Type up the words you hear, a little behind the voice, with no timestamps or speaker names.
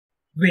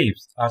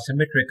Waves are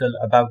symmetrical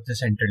about the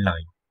center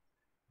line.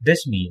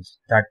 This means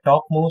that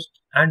topmost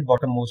and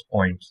bottommost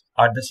points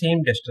are the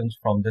same distance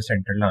from the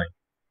center line.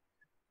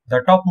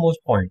 The topmost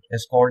point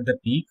is called the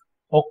peak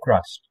or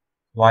crust,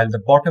 while the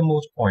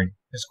bottommost point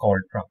is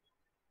called trough.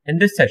 In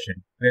this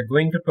session, we are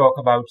going to talk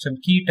about some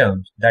key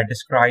terms that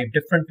describe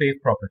different wave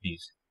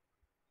properties.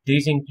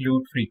 These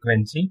include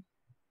frequency,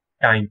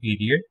 time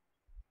period,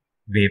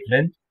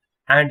 wavelength,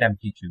 and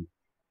amplitude.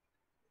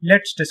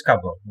 Let's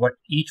discover what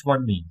each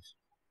one means.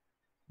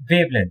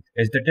 Wavelength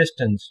is the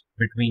distance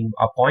between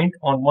a point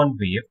on one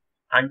wave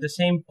and the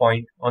same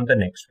point on the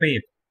next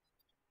wave.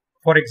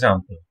 For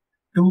example,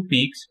 two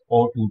peaks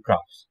or two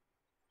troughs.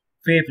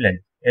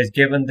 Wavelength is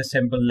given the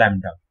symbol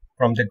lambda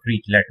from the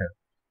Greek letter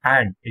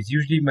and is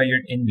usually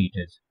measured in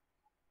meters.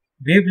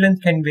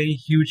 Wavelength can vary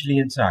hugely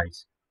in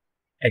size.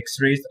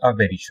 X-rays are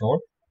very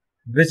short,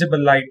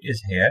 visible light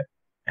is here,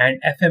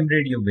 and FM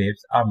radio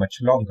waves are much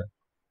longer.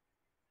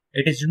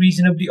 It is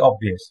reasonably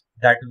obvious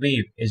that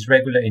wave is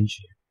regular in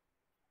shape.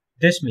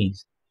 This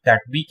means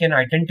that we can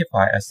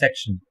identify a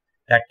section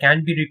that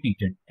can be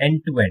repeated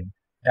end to end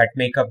that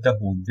make up the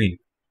whole wave.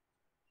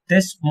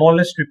 This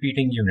smallest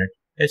repeating unit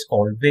is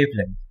called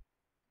wavelength.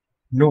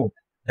 Note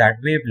that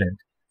wavelength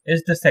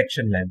is the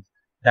section length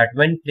that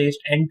when placed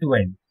end to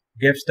end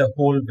gives the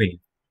whole wave,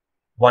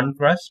 one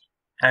crust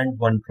and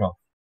one trough.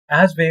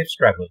 As waves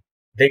travel,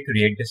 they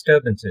create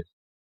disturbances.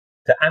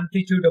 The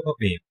amplitude of a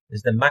wave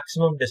is the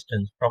maximum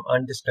distance from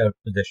undisturbed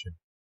position.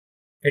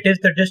 It is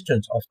the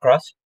distance of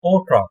crust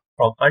or trough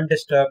from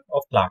undisturbed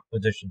or flat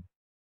position.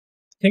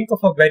 Think of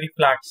a very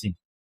flat sea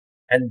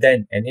and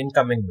then an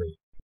incoming wave.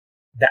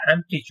 The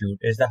amplitude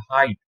is the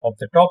height of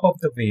the top of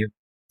the wave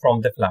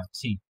from the flat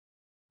sea.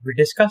 We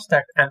discussed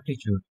that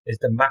amplitude is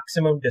the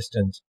maximum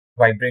distance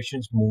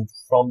vibrations move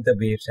from the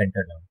wave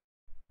center line.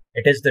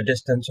 It is the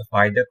distance of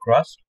either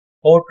crust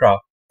or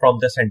trough from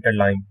the center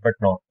line, but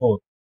not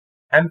both.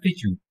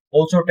 Amplitude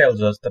also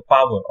tells us the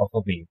power of a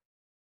wave.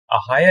 A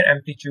higher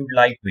amplitude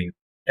light wave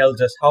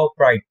tells us how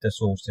bright the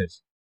source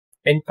is.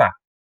 In fact,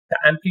 the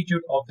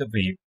amplitude of the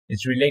wave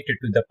is related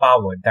to the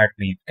power that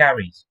wave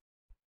carries.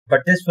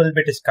 But this will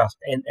be discussed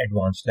in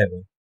advanced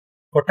level.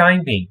 For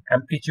time being,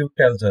 amplitude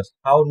tells us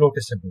how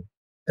noticeable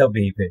the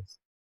wave is.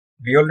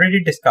 We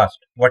already discussed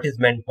what is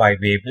meant by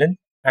wavelength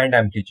and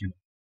amplitude.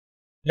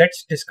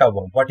 Let's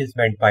discover what is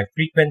meant by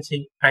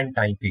frequency and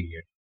time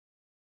period.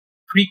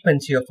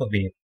 Frequency of a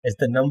wave is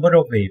the number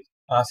of waves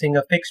passing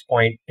a fixed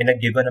point in a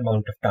given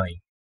amount of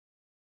time.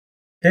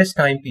 This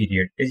time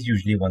period is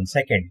usually 1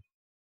 second.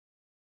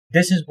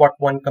 This is what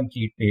one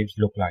complete waves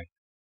look like.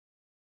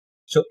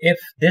 So if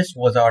this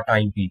was our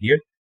time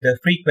period, the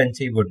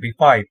frequency would be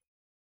 5,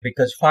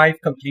 because 5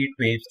 complete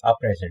waves are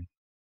present.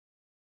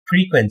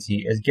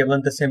 Frequency is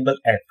given the symbol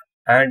F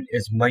and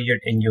is measured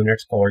in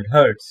units called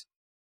Hertz.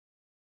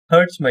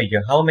 Hertz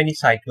measure how many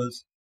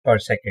cycles per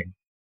second.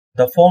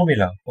 The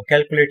formula for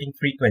calculating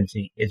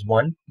frequency is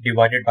 1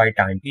 divided by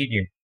time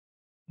period,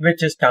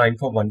 which is time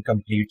for one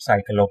complete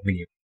cycle of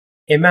wave.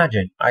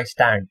 Imagine I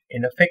stand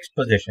in a fixed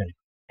position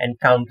and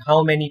count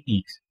how many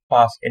peaks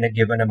pass in a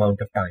given amount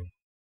of time.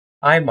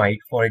 I might,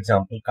 for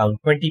example, count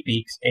 20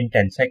 peaks in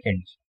 10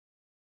 seconds.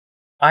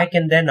 I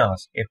can then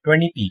ask if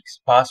 20 peaks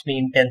pass me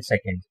in 10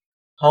 seconds,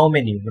 how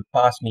many would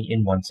pass me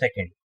in 1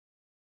 second?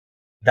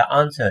 The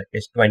answer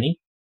is 20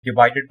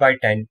 divided by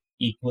 10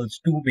 equals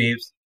 2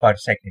 waves per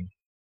second.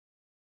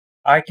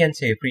 I can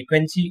say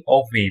frequency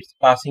of waves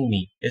passing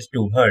me is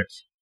 2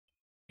 Hertz.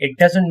 It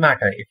doesn't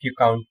matter if you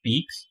count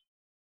peaks,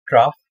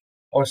 trough,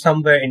 or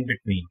somewhere in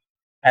between,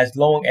 as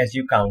long as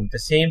you count the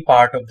same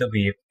part of the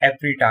wave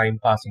every time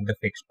passing the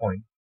fixed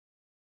point.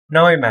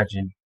 Now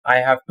imagine I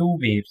have 2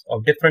 waves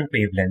of different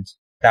wavelengths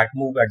that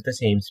move at the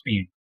same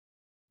speed.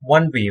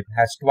 One wave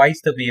has twice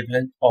the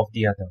wavelength of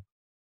the other.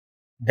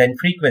 Then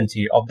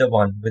frequency of the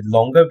one with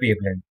longer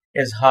wavelength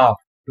is half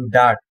to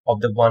that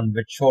of the one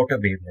with shorter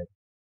wavelength.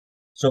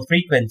 So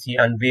frequency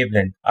and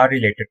wavelength are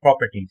related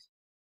properties.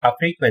 A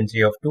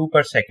frequency of 2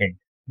 per second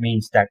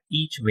means that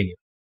each wave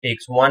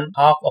takes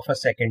 1/2 of a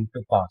second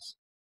to pass.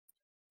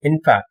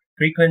 In fact,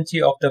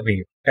 frequency of the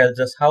wave tells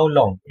us how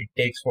long it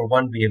takes for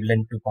one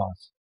wavelength to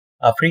pass.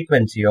 A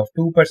frequency of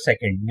 2 per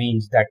second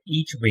means that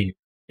each wave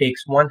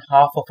takes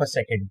 1/2 of a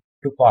second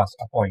to pass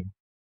a point.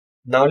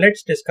 Now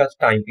let's discuss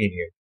time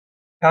period.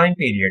 Time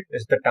period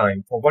is the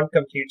time for one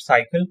complete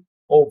cycle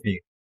or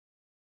wave.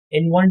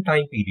 In one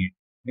time period,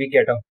 we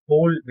get a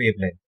whole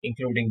wavelength,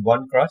 including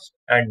one crust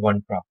and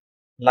one trough,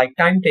 like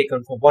time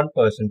taken for one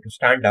person to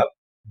stand up,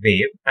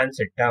 wave, and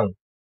sit down.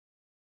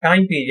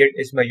 Time period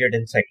is measured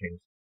in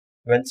seconds.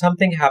 When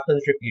something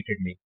happens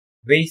repeatedly,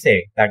 we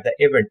say that the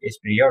event is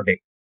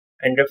periodic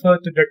and refer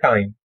to the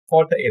time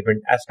for the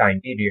event as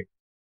time period.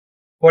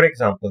 For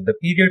example, the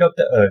period of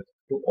the Earth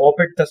to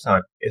orbit the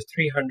Sun is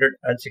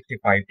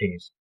 365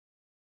 days.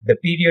 The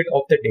period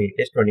of the day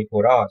is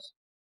 24 hours.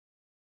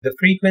 The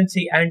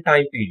frequency and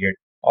time period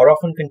are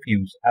often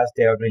confused as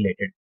they are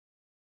related.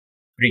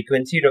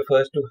 Frequency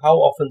refers to how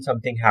often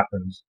something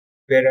happens,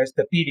 whereas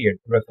the period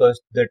refers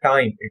to the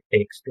time it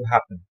takes to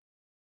happen.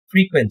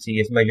 Frequency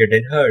is measured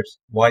in hertz,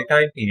 while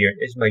time period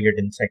is measured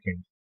in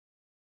seconds.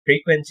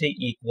 Frequency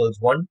equals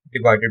 1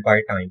 divided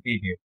by time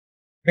period.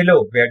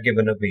 Below, we are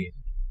given a wave.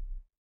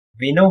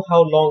 We know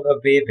how long a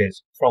wave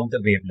is from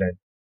the wavelength.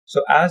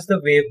 So as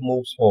the wave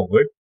moves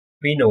forward,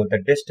 we know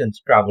the distance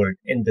traveled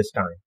in this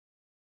time.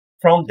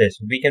 From this,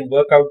 we can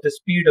work out the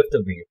speed of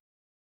the wave.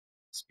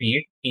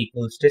 Speed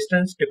equals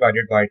distance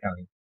divided by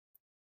time.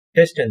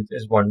 Distance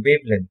is one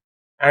wavelength,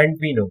 and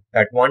we know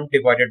that 1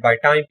 divided by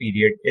time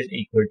period is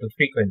equal to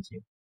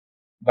frequency.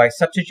 By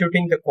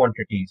substituting the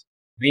quantities,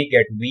 we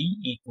get v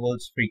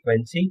equals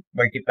frequency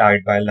multiplied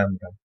by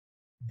lambda.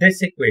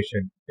 This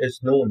equation is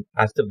known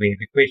as the wave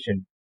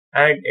equation,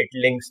 and it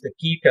links the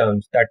key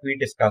terms that we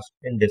discussed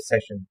in this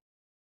session.